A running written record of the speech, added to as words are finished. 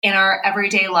In our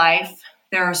everyday life,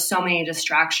 there are so many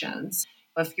distractions.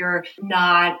 If you're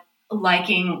not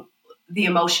liking the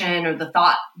emotion or the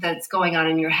thought that's going on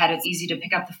in your head, it's easy to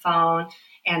pick up the phone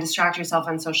and distract yourself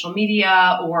on social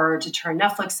media or to turn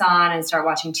Netflix on and start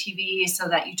watching TV so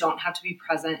that you don't have to be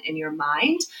present in your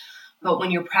mind. But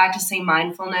when you're practicing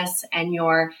mindfulness and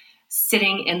you're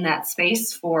sitting in that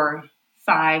space for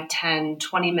 5, 10,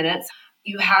 20 minutes,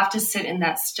 you have to sit in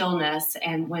that stillness.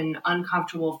 And when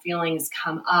uncomfortable feelings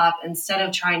come up, instead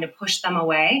of trying to push them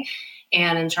away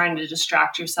and trying to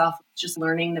distract yourself, just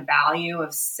learning the value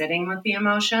of sitting with the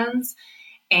emotions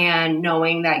and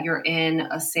knowing that you're in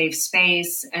a safe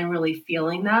space and really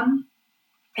feeling them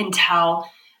until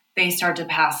they start to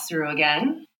pass through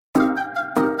again.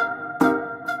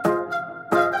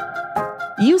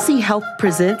 UCHealth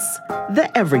presents the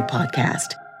evrē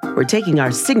podcast. We're taking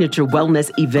our signature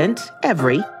wellness event,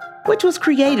 evrē, which was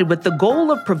created with the goal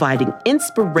of providing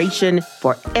inspiration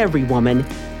for every woman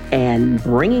and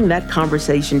bringing that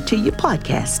conversation to you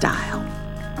podcast style.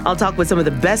 I'll talk with some of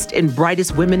the best and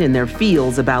brightest women in their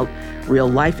fields about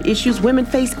real-life issues women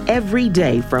face every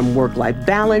day, from work-life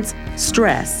balance,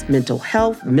 stress, mental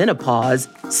health, menopause,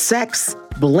 sex,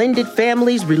 blended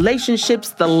families,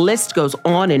 relationships. The list goes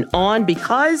on,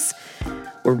 because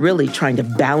we're really trying to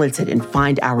balance it and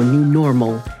find our new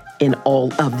normal in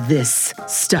all of this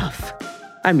stuff.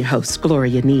 I'm your host,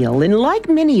 Gloria Neal, and like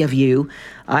many of you,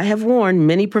 I have worn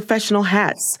many professional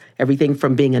hats, everything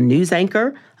from being a news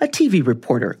anchor, a TV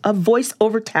reporter, a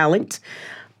voiceover talent,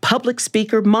 public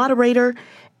speaker, moderator,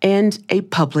 and a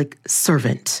public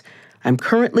servant. I'm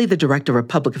currently the Director of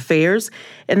Public Affairs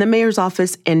in the Mayor's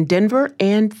Office in Denver,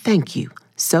 and thank you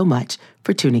so much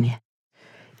for tuning in.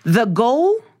 The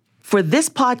goal for this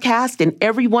podcast and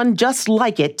everyone just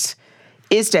like it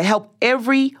is to help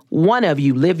every one of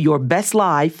you live your best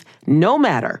life, no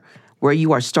matter where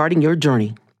you are starting your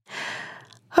journey.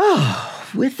 Oh,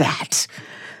 with that,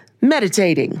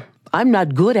 meditating. I'm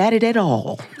not good at it at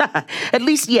all, at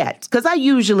least yet, because I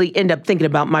usually end up thinking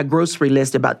about my grocery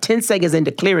list about 10 seconds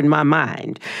into clearing my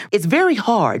mind. It's very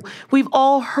hard. We've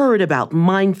all heard about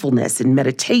mindfulness and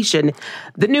meditation.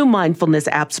 The new mindfulness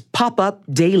apps pop up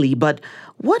daily, but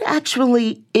what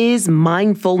actually is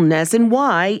mindfulness and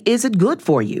why is it good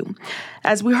for you?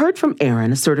 As we heard from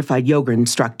Erin, a certified yoga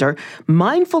instructor,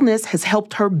 mindfulness has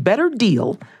helped her better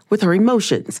deal with her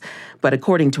emotions. But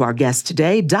according to our guest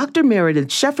today, Dr. Meredith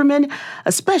Schefferman,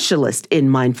 a specialist in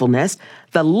mindfulness,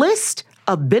 the list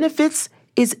of benefits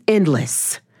is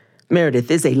endless. Meredith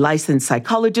is a licensed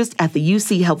psychologist at the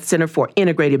UCHealth Center for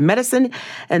Integrative Medicine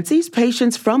and sees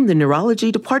patients from the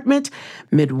neurology department,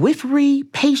 midwifery,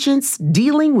 patients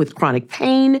dealing with chronic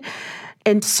pain,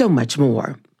 and so much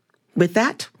more. With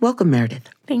that, welcome, Meredith.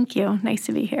 Thank you. Nice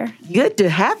to be here. Good to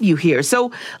have you here.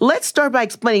 So let's start by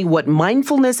explaining what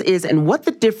mindfulness is and what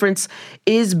the difference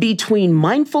is between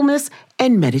mindfulness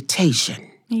and meditation.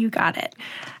 You got it.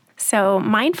 So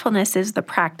mindfulness is the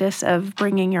practice of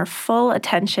bringing your full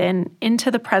attention into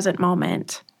the present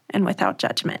moment and without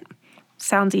judgment.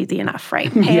 Sounds easy enough,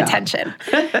 right? Pay attention,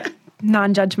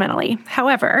 non-judgmentally.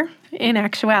 However, in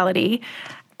actuality,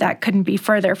 that couldn't be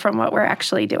further from what we're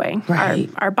actually doing. Right.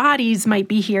 Our bodies might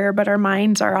be here, but our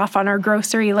minds are off on our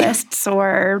grocery lists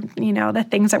or, the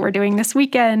things that we're doing this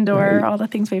weekend or all the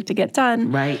things we have to get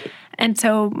done. Right. And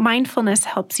so mindfulness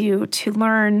helps you to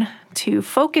learn to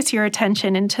focus your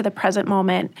attention into the present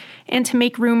moment and to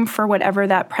make room for whatever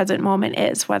that present moment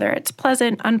is, whether it's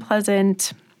pleasant,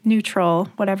 unpleasant, neutral,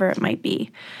 whatever it might be.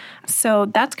 So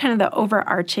that's kind of the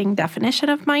overarching definition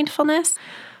of mindfulness.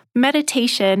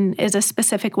 Meditation is a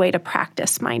specific way to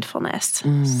practice mindfulness.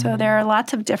 So there are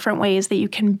lots of different ways that you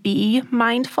can be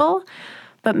mindful,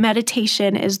 but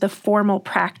meditation is the formal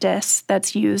practice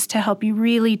that's used to help you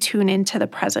really tune into the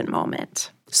present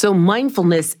moment. So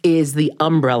mindfulness is the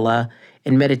umbrella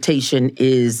and meditation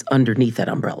is underneath that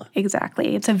umbrella.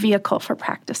 Exactly. It's a vehicle for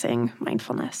practicing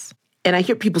mindfulness. And I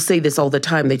hear people say this all the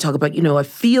time. They talk about, I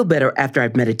feel better after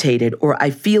I've meditated, or I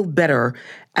feel better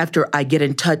after I get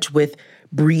in touch with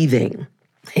breathing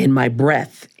and my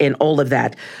breath and all of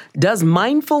that. Does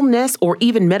mindfulness or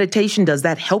even meditation, does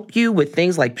that help you with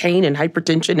things like pain and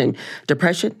hypertension and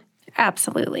depression?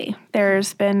 Absolutely.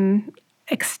 There's been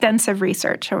extensive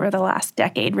research over the last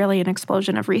decade, really an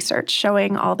explosion of research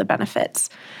showing all the benefits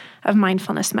of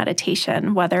mindfulness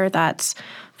meditation, whether that's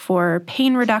for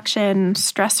pain reduction,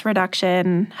 stress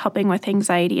reduction, helping with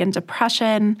anxiety and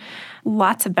depression,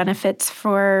 lots of benefits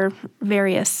for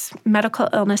various medical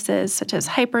illnesses such as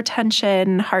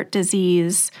hypertension, heart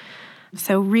disease.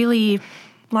 So really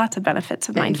lots of benefits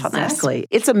of mindfulness. Exactly.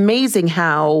 It's amazing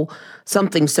how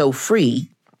something so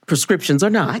free, prescriptions or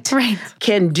not, right,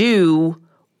 can do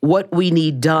what we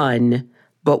need done,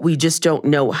 but we just don't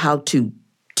know how to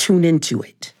tune into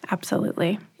it.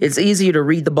 Absolutely. It's easier to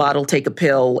read the bottle, take a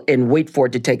pill, and wait for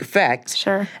it to take effect.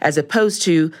 Sure. As opposed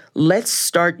to, let's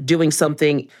start doing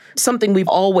something we've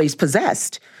always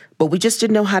possessed, but we just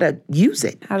didn't know how to use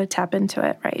it. How to tap into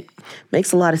it, right?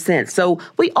 Makes a lot of sense. So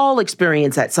we all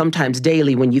experience that sometimes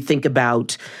daily when you think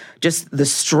about just the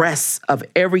stress of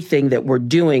everything that we're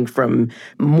doing from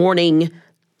morning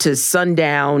to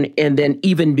sundown and then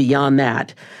even beyond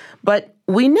that. But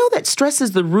we know that stress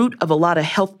is the root of a lot of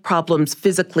health problems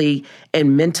physically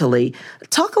and mentally.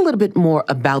 Talk a little bit more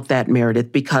about that,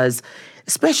 Meredith, because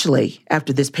especially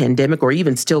after this pandemic or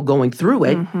even still going through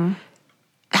it,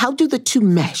 how do the two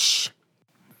mesh?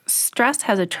 Stress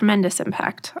has a tremendous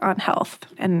impact on health,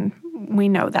 and we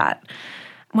know that.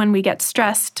 When we get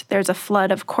stressed, there's a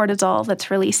flood of cortisol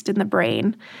that's released in the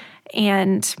brain.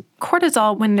 And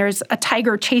cortisol, when there's a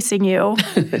tiger chasing you,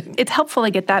 it's helpful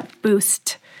to get that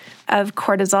boost of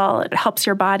cortisol. It helps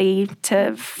your body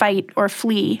to fight or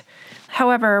flee.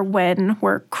 However, when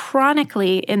we're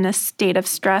chronically in this state of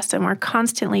stress and we're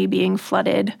constantly being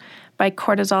flooded by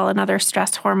cortisol and other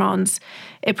stress hormones,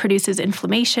 it produces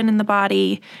inflammation in the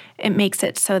body. It makes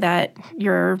it so that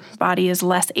your body is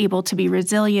less able to be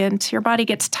resilient. Your body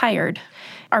gets tired.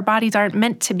 Our bodies aren't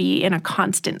meant to be in a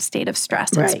constant state of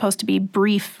stress. Right. It's supposed to be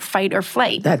brief fight or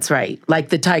flight. That's right. Like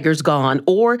the tiger's gone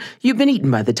or you've been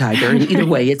eaten by the tiger, and either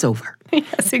way, it's over.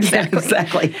 Yes, exactly. Yeah,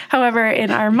 exactly. However,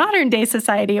 in our modern day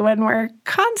society, when we're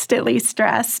constantly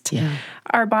stressed,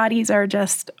 our bodies are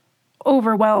just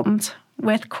overwhelmed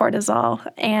with cortisol,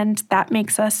 and that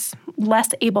makes us less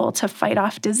able to fight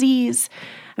off disease.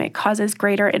 It causes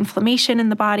greater inflammation in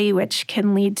the body, which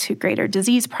can lead to greater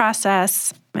disease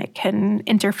process. It can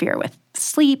interfere with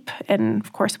sleep, and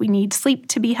of course, we need sleep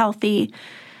to be healthy.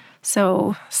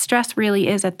 So stress really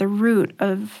is at the root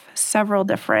of several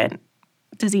different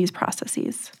disease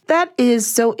processes. That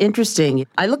is so interesting.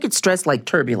 I look at stress like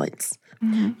turbulence.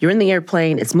 You're in the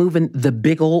airplane, it's moving the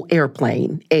big old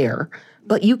airplane, air,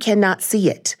 but you cannot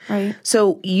see it. Right.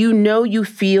 So you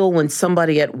feel when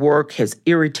somebody at work has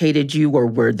irritated you or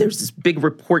where there's this big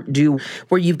report due,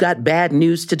 where you've got bad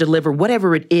news to deliver,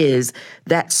 whatever it is,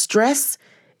 that stress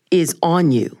is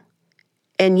on you.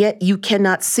 And yet you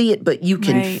cannot see it, but you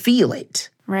can feel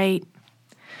it. Right.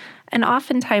 And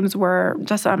oftentimes we're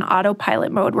just on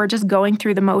autopilot mode. We're just going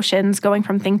through the motions, going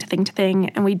from thing to thing to thing,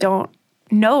 and we don't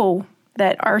know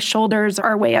that our shoulders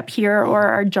are way up here or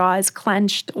our jaw is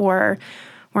clenched or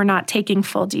we're not taking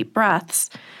full deep breaths.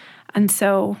 And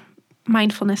so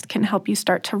mindfulness can help you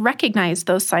start to recognize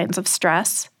those signs of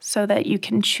stress so that you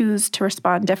can choose to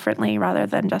respond differently rather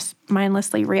than just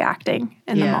mindlessly reacting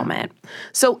in the moment.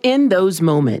 So in those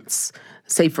moments,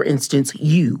 say for instance,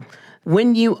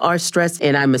 when you are stressed,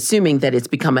 and I'm assuming that it's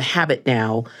become a habit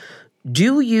now,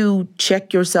 do you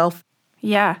check yourself?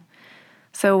 Yeah.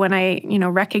 So when I,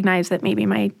 recognize that maybe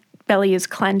my belly is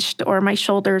clenched or my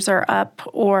shoulders are up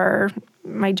or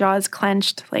my jaw is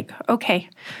clenched, like, okay.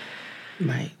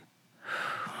 Right.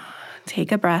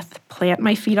 Take a breath, plant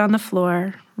my feet on the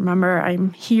floor. Remember,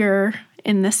 I'm here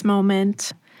in this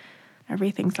moment.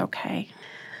 Everything's okay.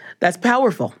 That's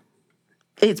powerful.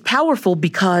 It's powerful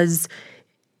because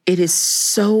it is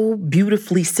so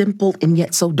beautifully simple and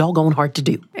yet so doggone hard to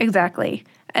do. Exactly.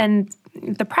 And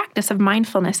the practice of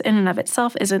mindfulness in and of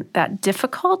itself isn't that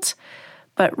difficult,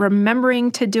 but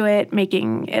remembering to do it,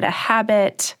 making it a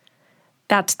habit,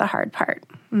 that's the hard part.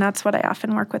 And that's what I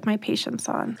often work with my patients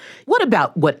on. What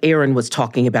about what Erin was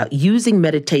talking about, using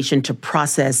meditation to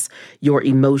process your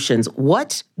emotions?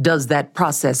 What does that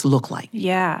process look like?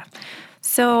 Yeah.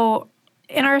 So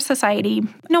in our society,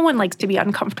 no one likes to be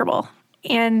uncomfortable.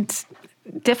 And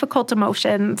difficult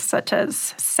emotions such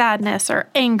as sadness or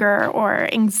anger or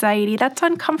anxiety, that's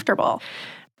uncomfortable.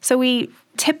 So we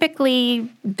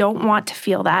typically don't want to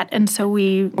feel that, and so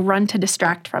we run to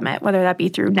distract from it, whether that be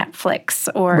through Netflix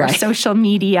or social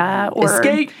media or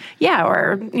escape. Yeah,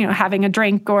 or having a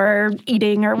drink or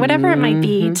eating or whatever it might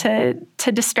be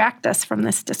to distract us from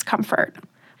this discomfort.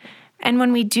 And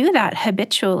when we do that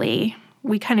habitually,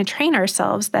 we kind of train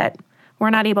ourselves that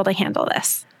we're not able to handle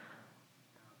this.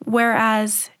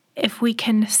 Whereas if we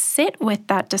can sit with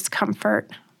that discomfort,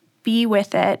 be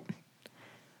with it,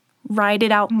 ride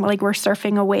it out like we're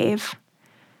surfing a wave,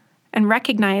 and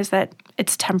recognize that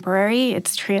it's temporary,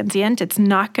 it's transient, it's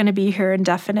not going to be here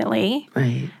indefinitely.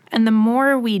 Right. And the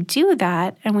more we do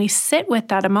that and we sit with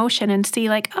that emotion and see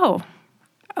like, oh,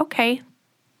 okay,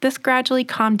 this gradually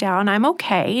calmed down, I'm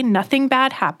okay, nothing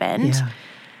bad happened,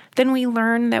 then we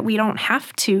learn that we don't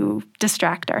have to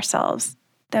distract ourselves,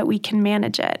 that we can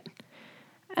manage it.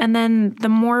 And then the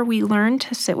more we learn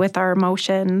to sit with our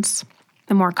emotions,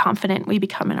 the more confident we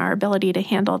become in our ability to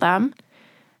handle them.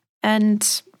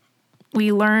 And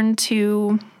we learn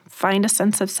to find a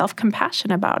sense of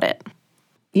self-compassion about it.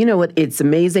 You know what? It's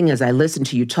amazing as I listen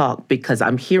to you talk because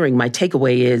I'm hearing my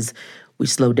takeaway is we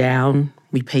slow down,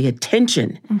 we pay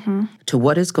attention to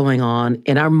what is going on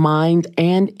in our mind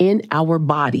and in our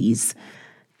bodies,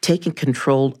 taking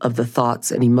control of the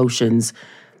thoughts and emotions,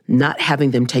 not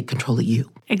having them take control of you.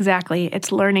 Exactly.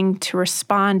 It's learning to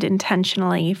respond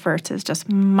intentionally versus just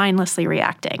mindlessly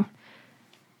reacting.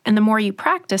 And the more you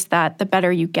practice that, the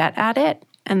better you get at it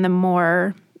and the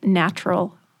more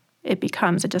natural it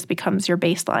becomes. It just becomes your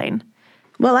baseline.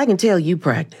 Well, I can tell you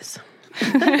practice.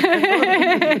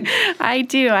 I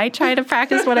do. I try to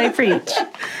practice what I preach.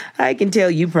 I can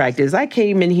tell you practice. I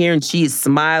came in here and she's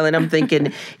smiling. I'm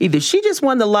thinking either she just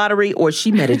won the lottery or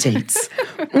she meditates.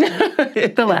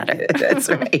 The latter. That's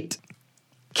right.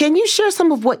 Can you share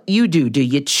some of what you do? Do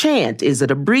you chant? Is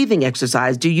it a breathing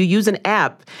exercise? Do you use an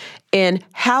app? And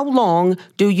how long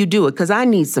do you do it? Because I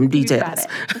need some details.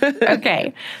 You got it.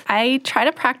 Okay. I try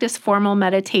to practice formal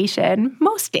meditation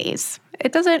most days.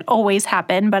 It doesn't always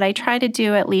happen, but I try to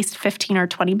do at least 15 or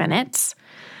 20 minutes.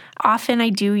 Often I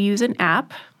do use an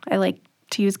app. I like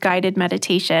to use guided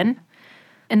meditation.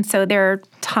 And so there are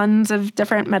tons of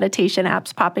different meditation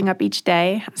apps popping up each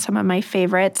day. Some of my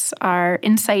favorites are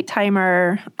Insight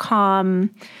Timer,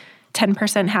 Calm,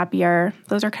 10% Happier.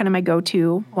 Those are kind of my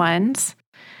go-to ones.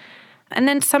 And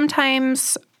then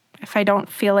sometimes if I don't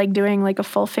feel like doing like a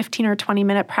full 15 or 20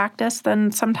 minute practice,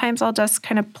 then sometimes I'll just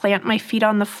kind of plant my feet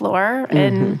on the floor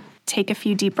and take a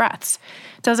few deep breaths.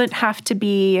 It doesn't have to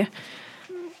be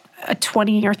a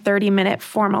 20 or 30 minute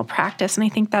formal practice. And I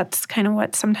think that's kind of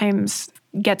what sometimes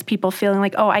gets people feeling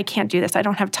like, oh, I can't do this. I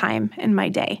don't have time in my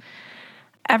day.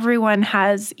 Everyone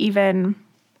has even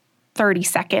 30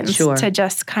 seconds to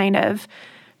just kind of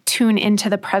tune into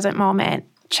the present moment,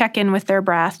 check in with their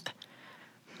breath,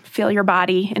 feel your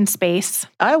body in space.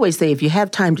 I always say if you have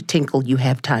time to tinkle, you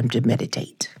have time to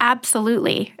meditate.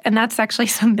 Absolutely. And that's actually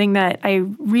something that I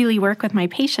really work with my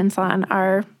patients on,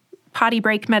 are potty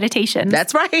break meditations.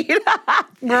 That's right.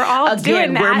 We're all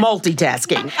doing that. We're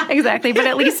multitasking. Exactly, but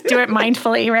at least do it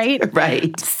mindfully, right?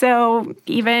 Right. So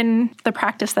even the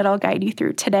practice that I'll guide you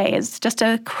through today is just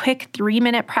a quick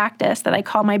 3-minute practice that I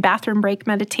call my bathroom break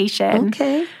meditation.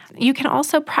 Okay. You can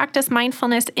also practice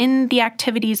mindfulness in the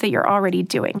activities that you're already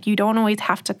doing. You don't always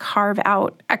have to carve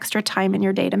out extra time in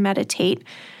your day to meditate.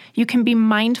 You can be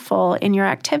mindful in your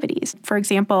activities. For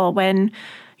example, when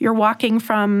you're walking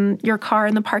from your car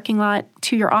in the parking lot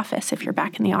to your office, if you're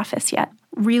back in the office yet,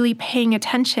 really paying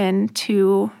attention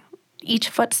to each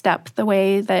footstep, the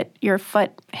way that your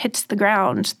foot hits the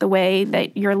ground, the way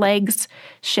that your legs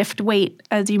shift weight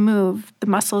as you move, the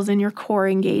muscles in your core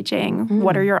engaging,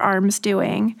 what are your arms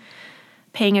doing,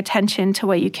 paying attention to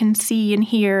what you can see and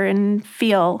hear and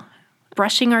feel.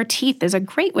 Brushing our teeth is a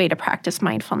great way to practice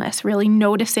mindfulness, really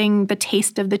noticing the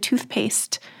taste of the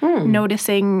toothpaste,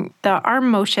 noticing the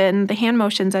arm motion, the hand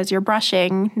motions as you're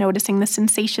brushing, noticing the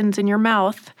sensations in your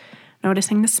mouth,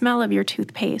 noticing the smell of your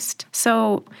toothpaste.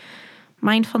 So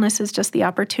mindfulness is just the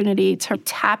opportunity to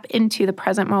tap into the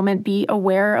present moment, be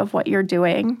aware of what you're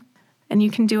doing, and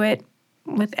you can do it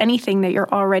with anything that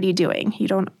you're already doing. You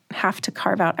don't have to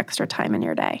carve out extra time in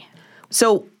your day.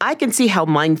 So I can see how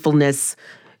mindfulness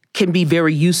can be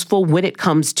very useful when it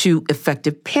comes to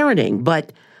effective parenting.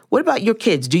 But what about your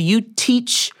kids? Do you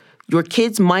teach your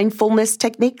kids mindfulness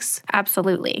techniques?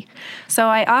 Absolutely. So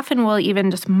I often will even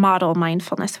just model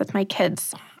mindfulness with my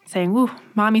kids, saying, ooh,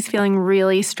 mommy's feeling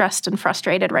really stressed and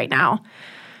frustrated right now.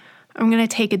 I'm going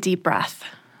to take a deep breath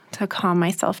to calm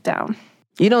myself down.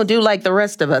 You don't do like the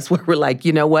rest of us where we're like,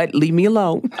 you know what, leave me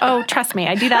alone. Oh, trust me,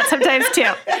 I do that sometimes too.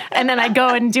 And then I go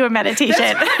and do a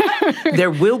meditation.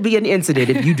 There will be an incident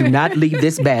if you do not leave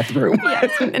this bathroom.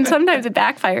 Yes, and sometimes it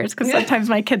backfires because sometimes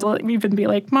my kids will even be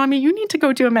like, Mommy, you need to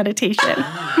go do a meditation.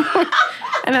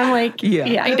 And I'm like,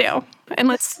 yeah, I do. And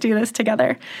let's do this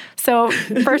together. So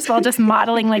first of all, just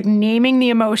modeling, like naming the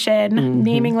emotion,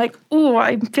 naming like, ooh,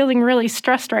 I'm feeling really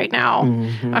stressed right now.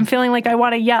 I'm feeling like I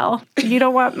want to yell. You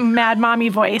don't want mad mommy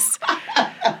voice.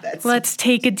 Let's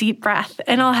take a deep breath.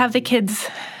 And I'll have the kids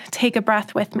take a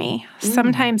breath with me.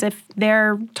 Sometimes if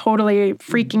they're totally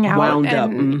freaking out, wound up.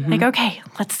 Like, okay,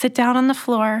 let's sit down on the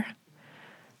floor.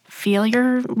 Feel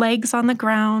your legs on the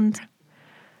ground.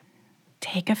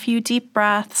 Take a few deep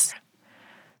breaths.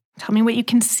 Tell me what you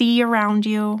can see around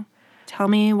you. Tell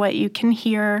me what you can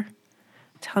hear.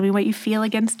 Tell me what you feel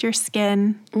against your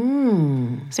skin.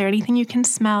 Is there anything you can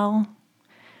smell?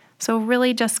 So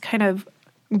really just kind of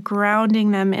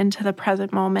grounding them into the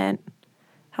present moment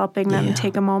helping them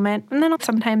take a moment. And then I'll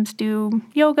sometimes do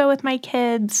yoga with my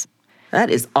kids. That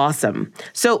is awesome.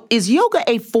 So is yoga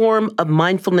a form of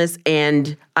mindfulness?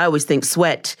 And I always think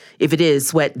sweat, if it is,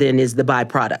 sweat then is the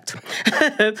byproduct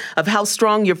of how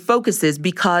strong your focus is,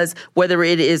 because whether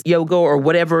it is yoga or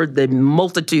whatever, the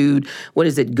multitude, what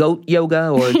is it, goat yoga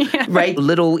or right,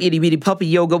 little itty bitty puppy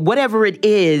yoga, whatever it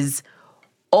is,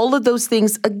 all of those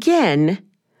things, again,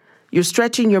 you're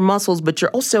stretching your muscles, but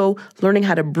you're also learning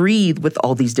how to breathe with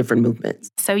all these different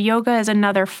movements. So yoga is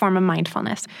another form of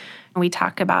mindfulness. We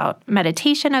talk about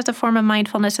meditation as a form of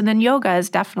mindfulness, and then yoga is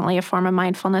definitely a form of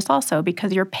mindfulness also,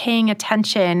 because you're paying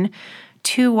attention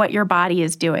to what your body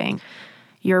is doing.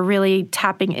 You're really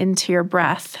tapping into your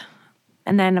breath.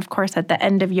 And then, of course, at the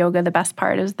end of yoga, the best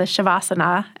part is the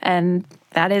shavasana, and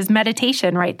that is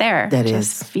meditation right there.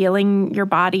 Just feeling your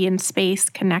body in space,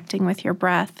 connecting with your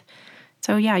breath.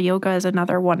 So yeah, yoga is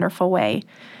another wonderful way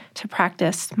to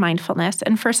practice mindfulness.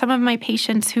 And for some of my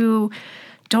patients who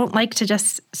don't like to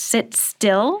just sit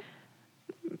still,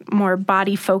 more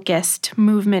body-focused,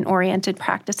 movement-oriented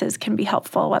practices can be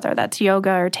helpful, whether that's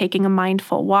yoga or taking a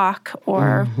mindful walk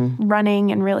or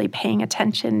running and really paying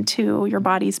attention to your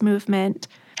body's movement.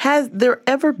 Has there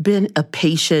ever been a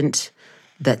patient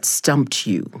that stumped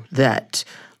you, that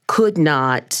could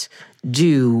not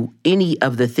do any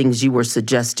of the things you were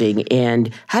suggesting,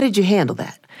 and how did you handle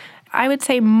that? I would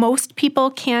say most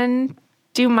people can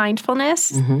do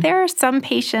mindfulness. There are some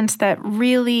patients that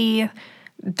really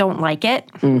don't like it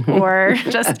or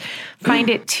just find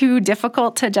it too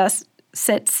difficult to just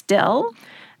sit still.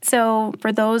 So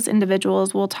for those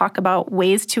individuals, we'll talk about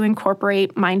ways to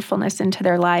incorporate mindfulness into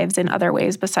their lives in other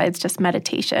ways besides just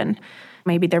meditation.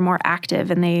 Maybe they're more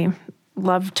active and they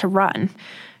love to run.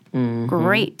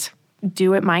 Great.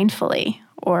 Do it mindfully,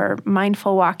 or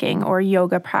mindful walking or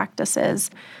yoga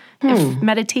practices. If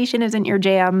meditation isn't your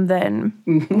jam, then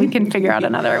we can figure out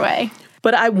another way.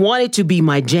 But I want it to be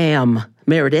my jam,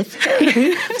 Meredith.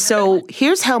 So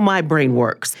here's how my brain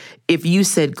works. If you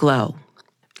said, Glow,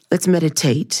 let's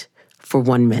meditate for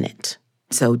 1 minute.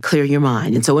 So clear your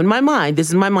mind. And so in my mind, this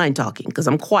is my mind talking, because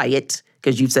I'm quiet,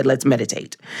 because you said let's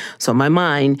meditate. So in my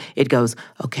mind, it goes,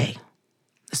 okay,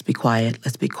 let's be quiet,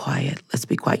 let's be quiet, let's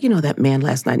be quiet. You know that man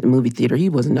last night in the movie theater, he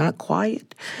was not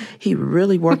quiet. He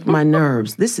really worked my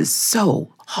nerves. This is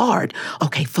so hard.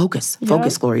 Okay, focus,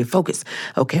 Gloria, focus.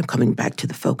 Okay, I'm coming back to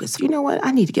the focus. You know what?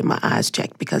 I need to get my eyes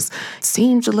checked because it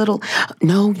seems a little,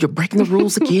 no, you're breaking the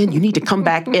rules again. You need to come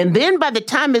back. And then by the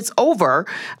time it's over,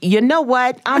 you know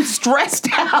what? I'm stressed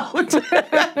out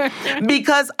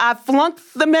because I flunked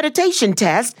the meditation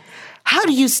test. How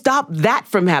do you stop that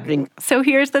from happening? So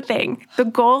here's the thing. The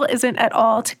goal isn't at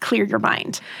all to clear your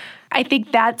mind. I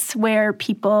think that's where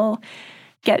people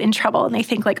get in trouble and they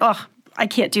think like, oh, I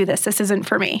can't do this. This isn't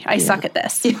for me. I suck at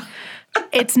this.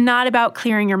 It's not about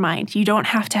clearing your mind. You don't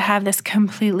have to have this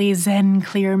completely zen,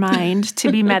 clear mind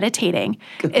to be meditating.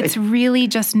 It's really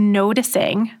just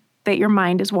noticing that your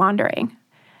mind is wandering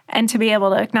and to be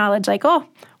able to acknowledge like, oh,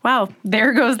 wow,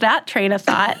 there goes that train of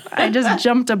thought. I just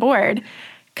jumped aboard.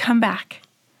 Come back.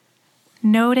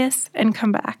 Notice and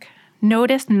come back.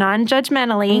 Notice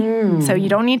non-judgmentally. So you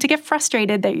don't need to get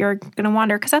frustrated that you're going to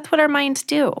wander, because that's what our minds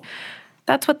do.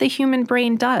 That's what the human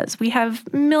brain does. We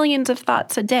have millions of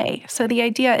thoughts a day. So the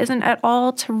idea isn't at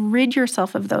all to rid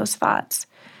yourself of those thoughts.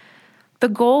 The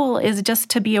goal is just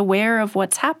to be aware of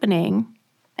what's happening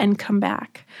and come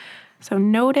back. So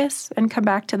notice and come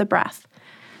back to the breath.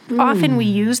 Often we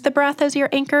use the breath as your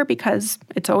anchor because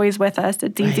it's always with us.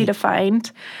 It's easy to find.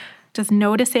 Just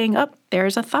noticing, oh,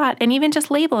 there's a thought. And even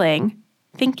just labeling,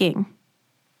 thinking,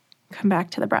 come back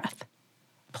to the breath.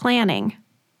 Planning,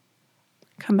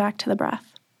 come back to the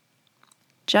breath.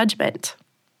 Judgment,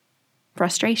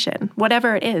 frustration,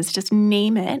 whatever it is, just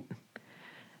name it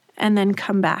and then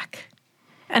come back.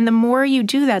 And the more you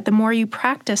do that, the more you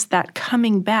practice that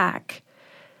coming back,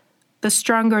 the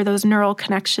stronger those neural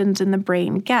connections in the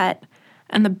brain get,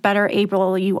 and the better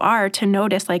able you are to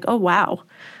notice, like, oh, wow,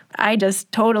 I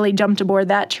just totally jumped aboard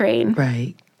that train.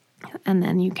 Right. And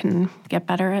then you can get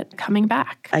better at coming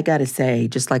back. I got to say,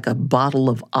 just like a bottle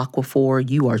of Aquaphor,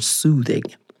 you are soothing.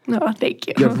 Oh, thank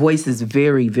you. Your voice is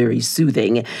very, very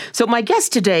soothing. So my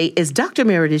guest today is Dr.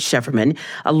 Meredith Schefferman,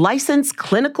 a licensed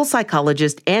clinical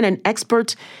psychologist and an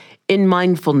expert in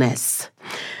mindfulness.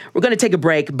 We're going to take a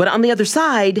break, but on the other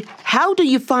side, how do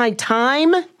you find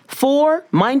time for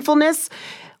mindfulness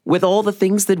with all the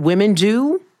things that women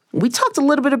do? We talked a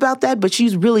little bit about that, but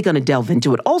she's really going to delve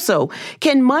into it. Also,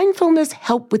 can mindfulness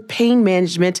help with pain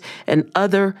management and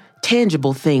other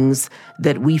tangible things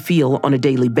that we feel on a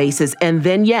daily basis? And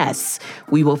then, yes,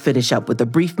 we will finish up with a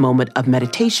brief moment of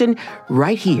meditation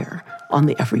right here on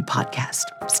the Every Podcast.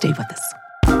 Stay with us.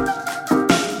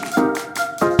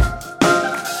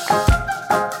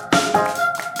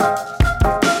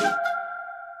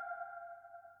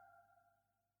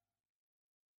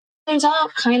 There's all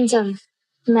kinds of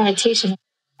meditation.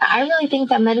 I really think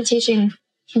that meditation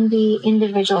can be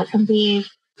individual. It can be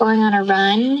going on a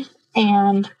run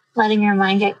and letting your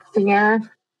mind get clear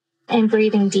and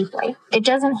breathing deeply. It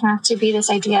doesn't have to be this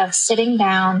idea of sitting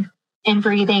down and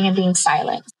breathing and being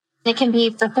silent. It can be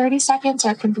for 30 seconds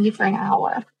or it can be for an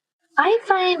hour. I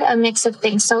find a mix of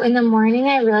things. So in the morning,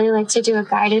 I really like to do a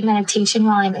guided meditation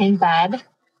while I'm in bed,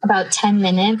 about 10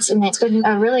 minutes. And it's been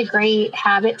a really great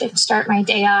habit to start my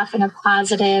day off in a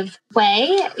positive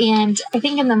way. And I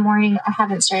think in the morning, I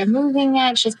haven't started moving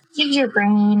yet. It just gives your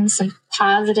brain some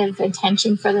positive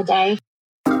intention for the day.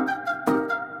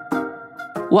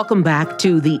 Welcome back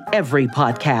to the Every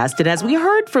Podcast. And as we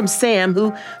heard from Sam,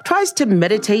 who tries to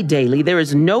meditate daily, there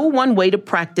is no one way to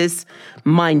practice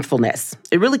mindfulness.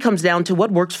 It really comes down to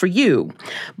what works for you.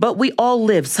 But we all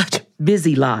live such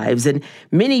busy lives, and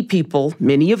many people,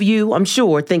 many of you, I'm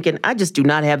sure, thinking, I just do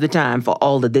not have the time for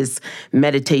all of this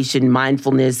meditation,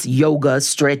 mindfulness, yoga,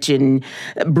 stretching,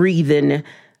 breathing.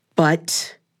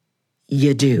 But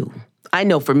you do. I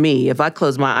know for me, if I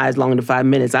close my eyes longer than 5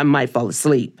 minutes, I might fall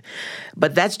asleep.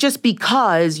 But that's just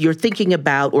because you're thinking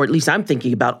about, or at least I'm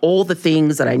thinking about, all the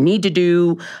things that I need to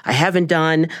do, I haven't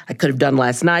done, I could have done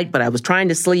last night, but I was trying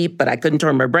to sleep, but I couldn't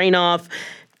turn my brain off.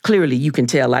 Clearly, you can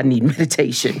tell I need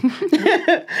meditation.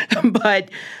 But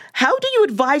how do you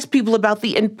advise people about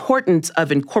the importance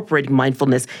of incorporating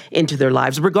mindfulness into their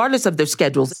lives, regardless of their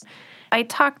schedules? I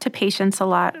talk to patients a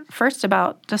lot, first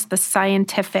about just the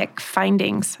scientific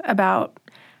findings about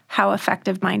how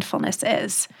effective mindfulness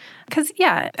is. Because,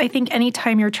 I think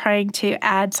anytime you're trying to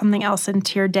add something else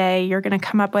into your day, you're going to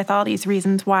come up with all these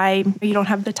reasons why you don't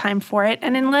have the time for it.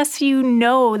 And unless you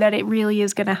know that it really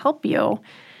is going to help you,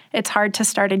 it's hard to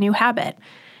start a new habit.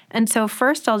 And so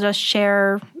first, I'll just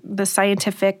share the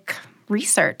scientific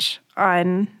research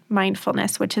on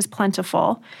mindfulness, which is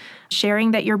plentiful,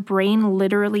 sharing that your brain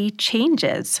literally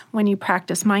changes when you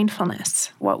practice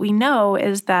mindfulness. What we know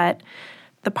is that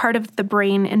the part of the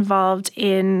brain involved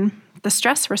in the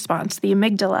stress response, the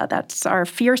amygdala, that's our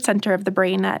fear center of the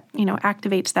brain that,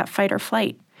 activates that fight or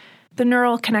flight. The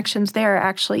neural connections there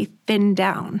actually thin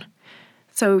down.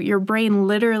 So your brain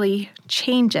literally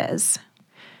changes.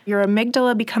 Your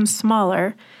amygdala becomes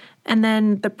smaller, and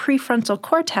then the prefrontal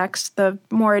cortex, the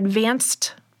more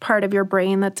advanced part of your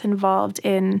brain that's involved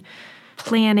in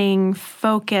planning,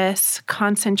 focus,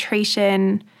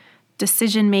 concentration,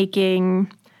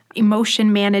 decision-making,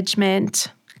 emotion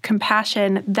management,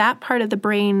 compassion, that part of the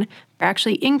brain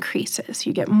actually increases.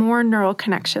 You get more neural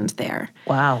connections there.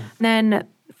 Wow. Then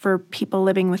for people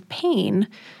living with pain,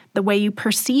 the way you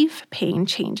perceive pain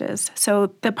changes.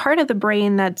 So the part of the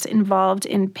brain that's involved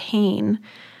in pain,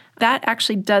 that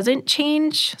actually doesn't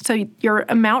change. So your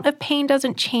amount of pain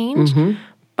doesn't change,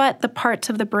 but the parts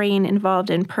of the brain involved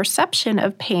in perception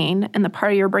of pain and the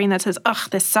part of your brain that says, ugh,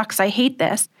 this sucks, I hate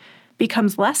this,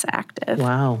 becomes less active.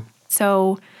 Wow.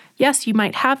 So yes, you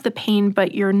might have the pain,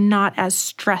 but you're not as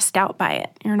stressed out by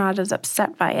it. You're not as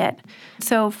upset by it.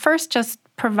 So first, just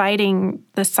providing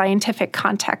the scientific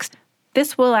context.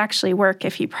 This will actually work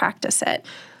if you practice it.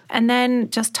 And then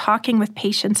just talking with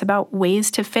patients about ways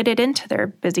to fit it into their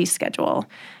busy schedule.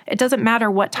 It doesn't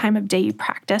matter what time of day you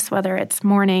practice, whether it's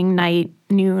morning, night,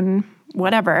 noon,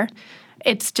 whatever.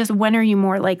 It's just when are you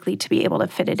more likely to be able to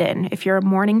fit it in. If you're a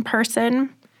morning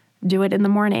person, do it in the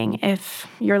morning. If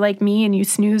you're like me and you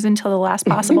snooze until the last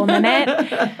possible minute,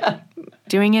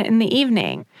 doing it in the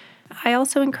evening. I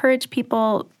also encourage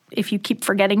people, if you keep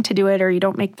forgetting to do it or you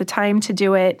don't make the time to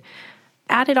do it,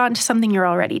 add it on to something you're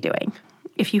already doing.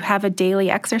 If you have a daily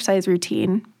exercise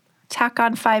routine, tack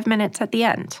on 5 minutes at the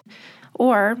end.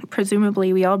 Or,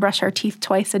 presumably, we all brush our teeth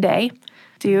twice a day.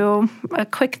 Do a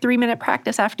quick 3-minute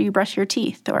practice after you brush your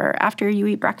teeth or after you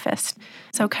eat breakfast.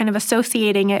 So kind of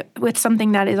associating it with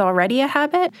something that is already a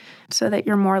habit so that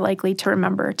you're more likely to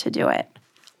remember to do it.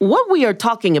 What we are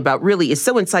talking about really is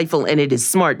so insightful, and it is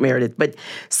smart, Meredith. But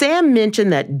Sam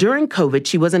mentioned that during COVID,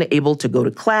 she wasn't able to go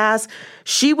to class.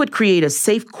 She would create a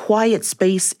safe, quiet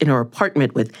space in her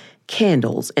apartment with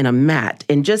candles and a mat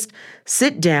and just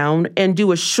sit down and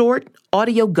do a short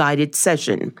audio-guided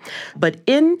session. But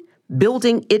in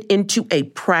building it into a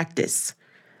practice,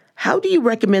 how do you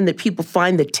recommend that people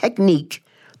find the technique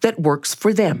that works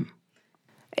for them?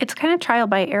 It's kind of trial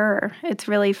by error. It's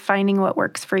really finding what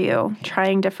works for you,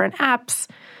 trying different apps.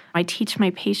 I teach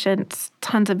my patients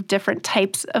tons of different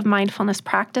types of mindfulness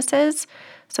practices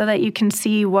so that you can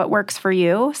see what works for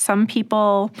you. Some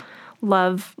people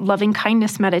love loving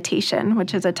kindness meditation,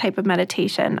 which is a type of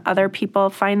meditation. Other people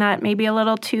find that maybe a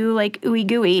little too like ooey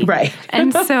gooey. Right.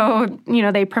 And so,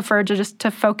 they prefer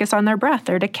to focus on their breath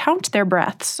or to count their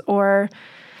breaths or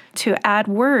to add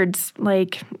words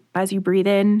like as you breathe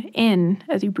in,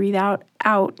 as you breathe out,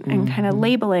 and kind of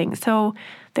labeling. So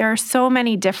there are so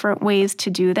many different ways to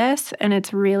do this, and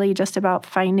it's really just about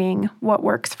finding what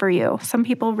works for you. Some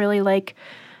people really like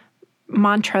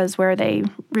mantras where they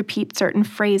repeat certain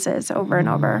phrases over and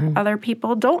over. Other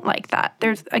people don't like that.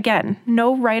 There's, again,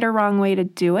 no right or wrong way to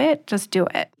do it. Just do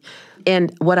it.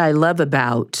 And what I love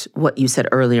about what you said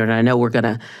earlier, and I know we're going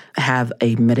to have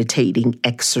a meditating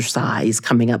exercise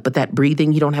coming up, but that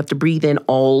breathing, you don't have to breathe in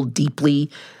all deeply.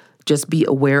 Just be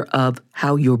aware of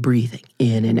how you're breathing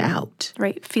in and out.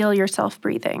 Right. Feel yourself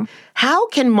breathing. How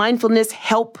can mindfulness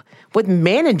help with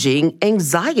managing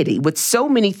anxiety with so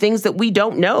many things that we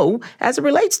don't know as it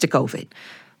relates to COVID?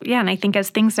 Yeah, and I think as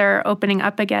things are opening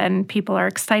up again, people are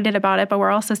excited about it, but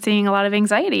we're also seeing a lot of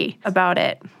anxiety about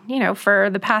it. For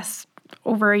the past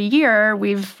over a year,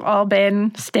 we've all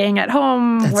been staying at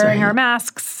home, wearing our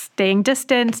masks, staying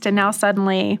distanced, and now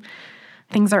suddenly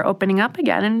things are opening up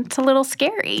again, and it's a little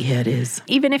scary. Yeah, it is.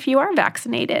 Even if you are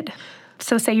vaccinated.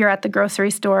 So say you're at the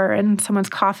grocery store and someone's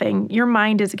coughing, your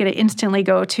mind is going to instantly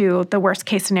go to the worst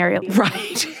case scenario.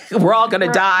 Right. We're all going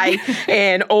to die,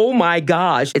 and oh my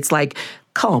gosh, it's like,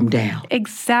 calm down.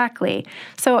 Exactly.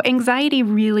 So anxiety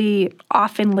really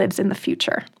often lives in the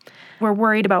future. We're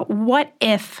worried about what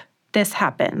if this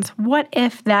happens? What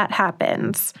if that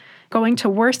happens? Going to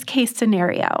worst case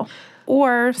scenario.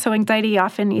 So anxiety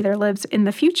often either lives in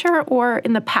the future or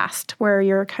in the past, where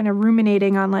you're kind of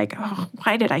ruminating on like, oh,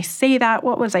 why did I say that?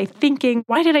 What was I thinking?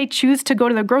 Why did I choose to go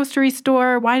to the grocery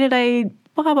store? Why did I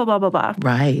blah, blah, blah, blah, blah.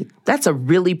 Right. That's a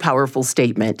really powerful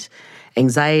statement.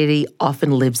 Anxiety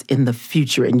often lives in the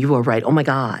future, and you are right. Oh my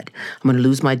God, I'm going to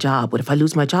lose my job. What if I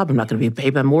lose my job? I'm not going to be able to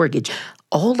pay my mortgage.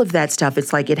 All of that stuff,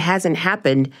 it's like it hasn't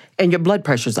happened, and your blood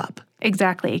pressure's up.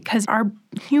 Exactly, because our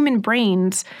human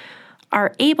brains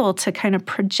are able to kind of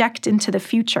project into the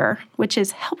future, which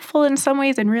is helpful in some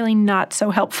ways and really not so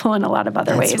helpful in a lot of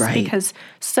other ways. Right. Because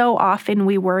so often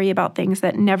we worry about things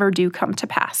that never do come to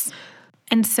pass.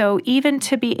 And so even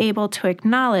to be able to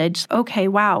acknowledge, okay,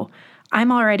 wow,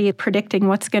 I'm already predicting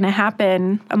what's going to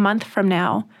happen a month from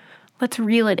now. Let's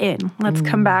reel it in. Let's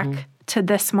come back to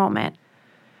this moment.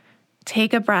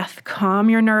 Take a breath, calm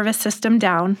your nervous system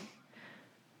down.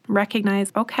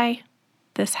 Recognize, okay,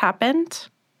 this happened.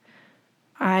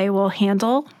 I will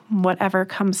handle whatever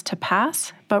comes to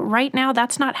pass. But right now,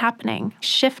 that's not happening.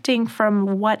 Shifting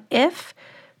from what if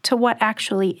to what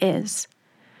actually is.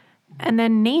 And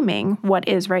then naming what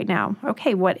is right now.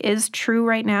 Okay, what is true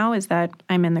right now is that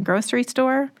I'm in the grocery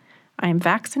store, I'm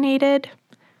vaccinated,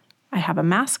 I have a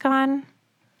mask on,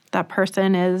 that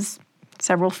person is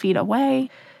several feet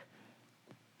away.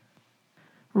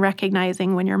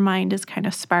 Recognizing when your mind is kind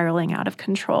of spiraling out of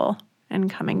control and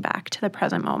coming back to the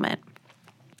present moment.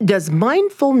 Does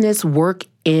mindfulness work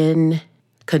in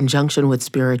conjunction with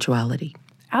spirituality?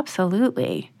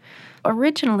 Absolutely.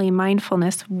 Originally,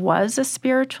 mindfulness was a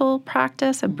spiritual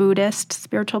practice, a Buddhist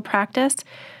spiritual practice.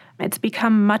 It's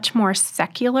become much more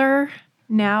secular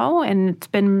now, and it's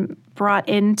been brought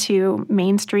into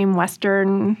mainstream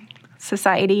Western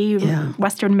society,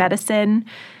 Western medicine.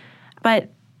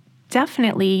 But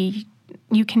definitely,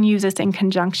 you can use this in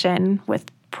conjunction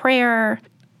with prayer.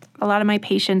 A lot of my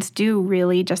patients do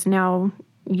really just now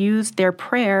use their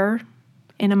prayer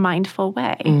in a mindful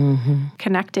way,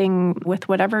 connecting with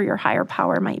whatever your higher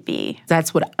power might be.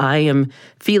 That's what I am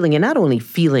feeling, and not only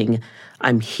feeling,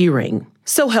 I'm hearing.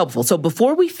 So helpful. So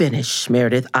before we finish,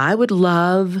 Meredith, I would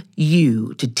love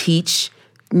you to teach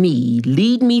me,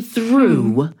 lead me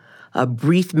through a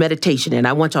brief meditation. And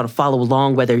I want y'all to follow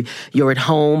along, whether you're at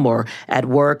home or at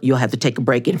work. You'll have to take a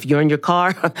break. And if you're in your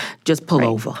car, just pull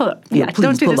over. Pull up. Yeah,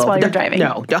 don't do this while you're driving.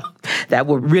 No. That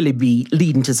would really be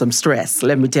leading to some stress,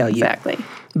 let me tell you. Exactly.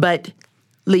 But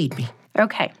lead me.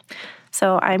 Okay.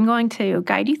 So I'm going to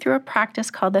guide you through a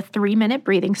practice called the 3-minute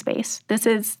breathing space. This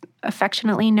is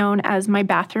affectionately known as my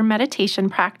bathroom meditation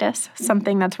practice,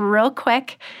 something that's real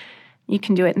quick. You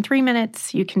can do it in 3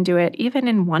 minutes. You can do it even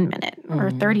in 1 minute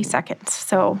or 30 seconds.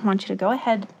 So I want you to go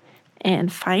ahead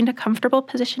and find a comfortable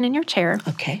position in your chair.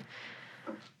 Okay.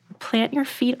 Plant your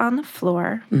feet on the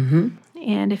floor.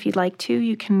 And if you'd like to,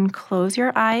 you can close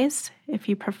your eyes. If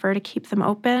you prefer to keep them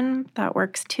open, that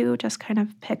works too. Just kind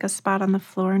of pick a spot on the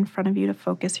floor in front of you to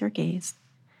focus your gaze.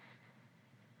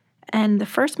 And the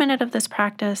first minute of this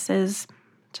practice is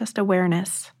just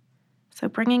awareness. So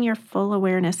bringing your full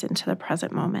awareness into the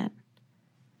present moment.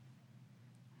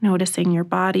 Noticing your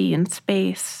body in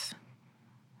space,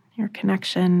 your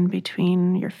connection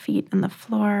between your feet and the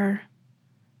floor,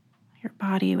 your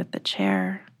body with the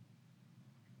chair.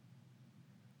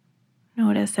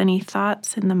 Notice any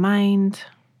thoughts in the mind.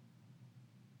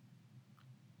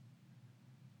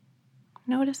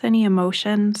 Notice any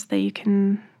emotions that you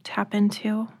can tap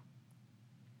into,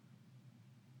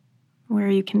 where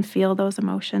you can feel those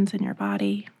emotions in your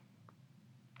body.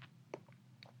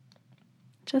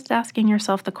 Just asking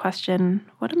yourself the question,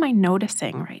 what am I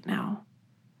noticing right now?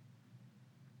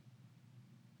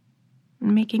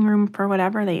 And making room for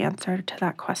whatever the answer to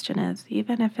that question is,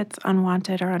 even if it's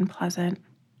unwanted or unpleasant.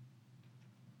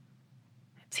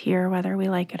 It's here whether we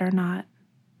like it or not.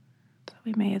 So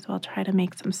we may as well try to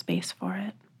make some space for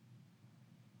it.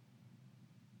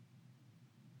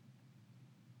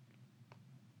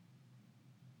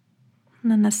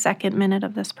 And then the second minute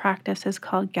of this practice is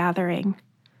called gathering.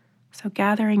 So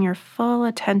gathering your full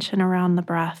attention around the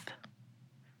breath.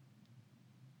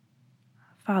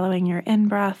 Following your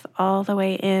in-breath all the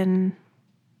way in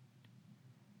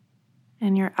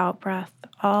and your out-breath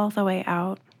all the way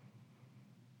out.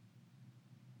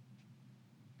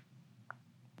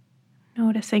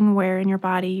 Noticing where in your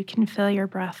body you can feel your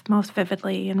breath most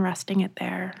vividly and resting it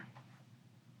there.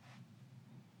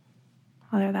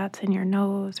 Whether that's in your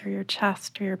nose or your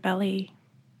chest or your belly.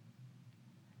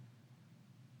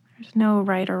 There's no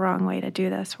right or wrong way to do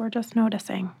this. We're just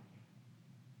noticing.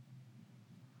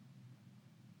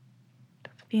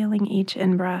 Just feeling each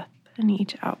in-breath and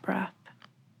each out-breath.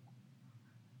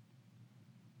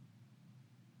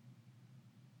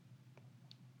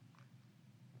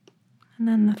 And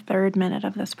then the third minute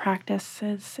of this practice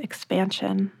is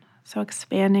expansion. So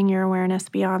expanding your awareness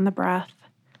beyond the breath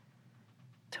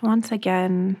to once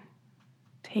again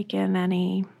take in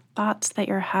any thoughts that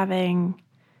you're having,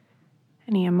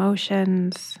 any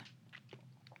emotions,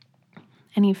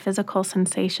 any physical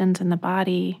sensations in the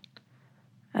body,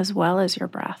 as well as your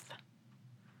breath.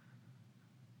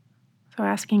 So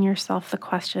asking yourself the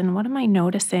question, what am I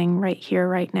noticing right here,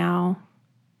 right now,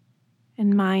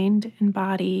 in mind, in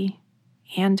body,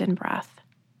 and in breath?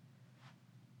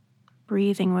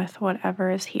 Breathing with whatever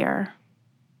is here.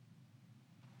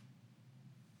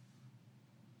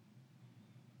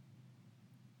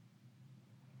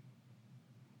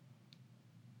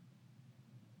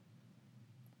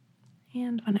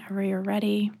 And whenever you're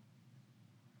ready,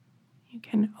 you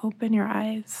can open your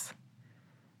eyes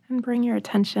and bring your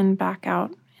attention back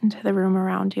out into the room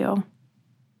around you.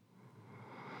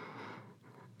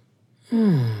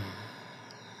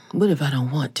 What if I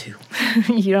don't want to?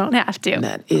 You don't have to.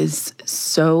 That is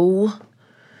so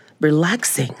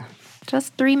relaxing.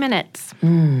 Just 3 minutes.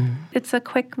 It's a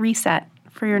quick reset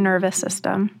for your nervous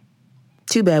system.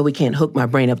 Too bad we can't hook my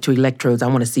brain up to electrodes. I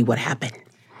want to see what happened.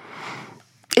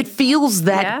 It feels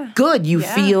that good. You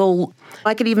feel,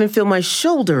 I could even feel my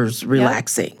shoulders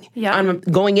relaxing. Yeah. I'm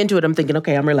going into it, I'm thinking,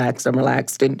 okay, I'm relaxed,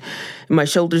 and my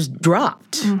shoulders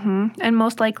dropped. Mm-hmm. And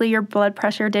most likely your blood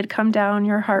pressure did come down,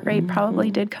 your heart rate probably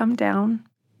did come down.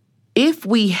 If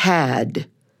we had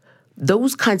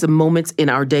those kinds of moments in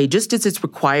our day, just as it's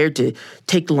required to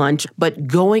take lunch, but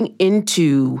going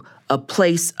into a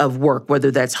place of work,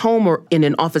 whether that's home or in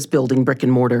an office building, brick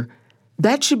and mortar,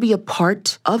 that should be a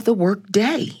part of the work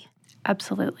day.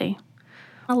 Absolutely.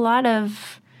 A lot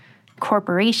of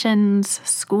corporations,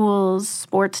 schools,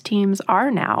 sports teams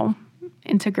are now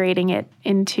integrating it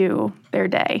into their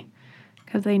day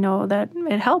because they know that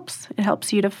it helps. It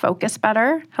helps you to focus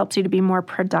better, helps you to be more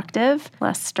productive,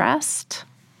 less stressed.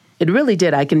 It really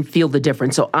did. I can feel the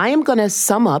difference. So I am going to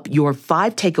sum up your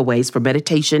 5 takeaways for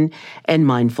meditation and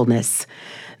mindfulness.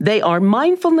 They are: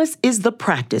 mindfulness is the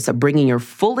practice of bringing your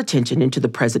full attention into the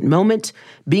present moment,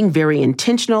 being very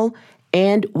intentional,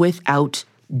 and without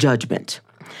judgment.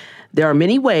 There are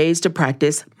many ways to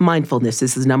practice mindfulness.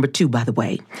 This is number 2, by the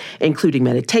way, including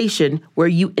meditation, where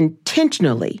you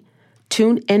intentionally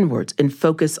tune inwards and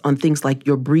focus on things like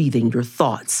your breathing, your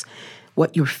thoughts,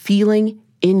 what you're feeling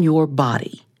in your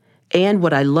body. And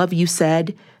what I love you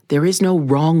said, there is no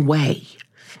wrong way.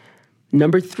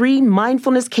 Number 3,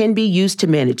 mindfulness can be used to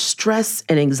manage stress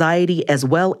and anxiety as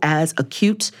well as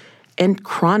acute and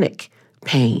chronic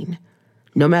pain.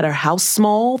 No matter how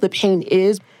small the pain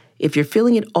is, if you're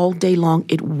feeling it all day long,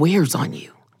 it wears on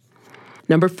you.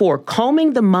 Number 4,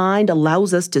 calming the mind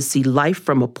allows us to see life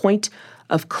from a point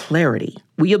of clarity.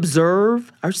 We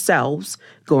observe ourselves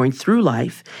going through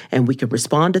life, and we can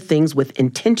respond to things with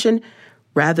intention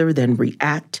rather than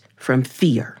react from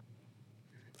fear.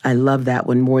 I love that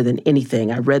one more than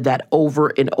anything. I read that over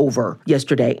and over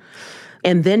yesterday.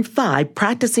 And then 5,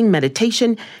 practicing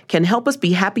meditation can help us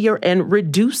be happier and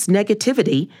reduce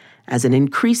negativity as it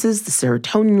increases the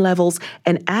serotonin levels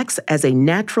and acts as a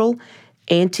natural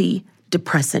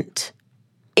antidepressant.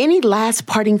 Any last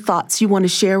parting thoughts you want to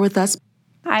share with us?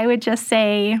 I would just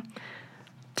say,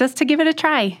 just to give it a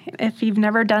try. If you've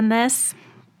never done this,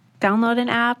 download an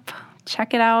app,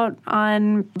 check it out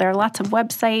there are lots of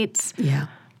websites. Yeah.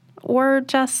 Or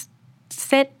just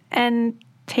sit and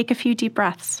take a few deep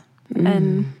breaths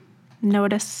and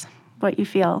notice what you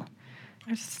feel.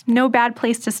 There's no bad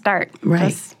place to start.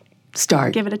 Right. Just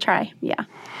start. Give it a try. Yeah.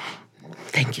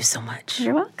 Thank you so much.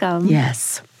 You're welcome.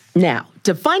 Yes. Now,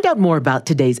 to find out more about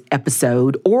today's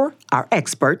episode or our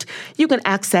expert, you can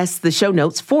access the show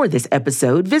notes for this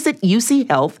episode. Visit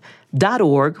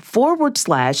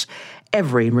UCHealth.org/evrē.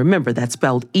 And remember, that's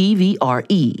spelled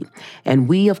EVRE. And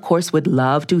we, of course, would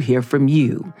love to hear from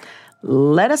you.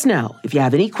 Let us know if you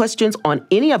have any questions on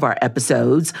any of our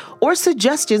episodes or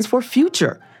suggestions for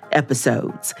future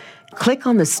episodes. Click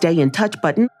on the Stay in Touch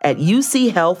button at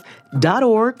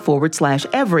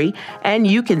UCHealth.org/evrē, and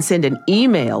you can send an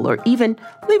email or even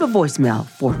leave a voicemail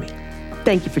for me.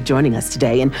 Thank you for joining us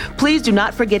today. And please do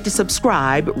not forget to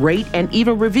subscribe, rate, and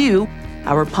even review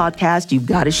our podcast. You've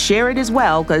got to share it as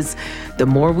well, because the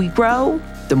more we grow,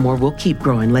 the more we'll keep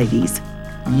growing, ladies.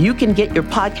 You can get your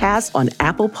podcast on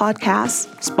Apple Podcasts,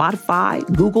 Spotify,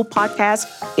 Google Podcasts,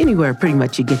 anywhere pretty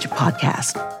much you get your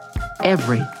podcast.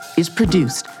 evrē is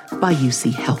produced by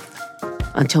UC Health.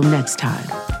 Until next time,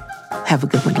 have a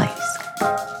good one, ladies.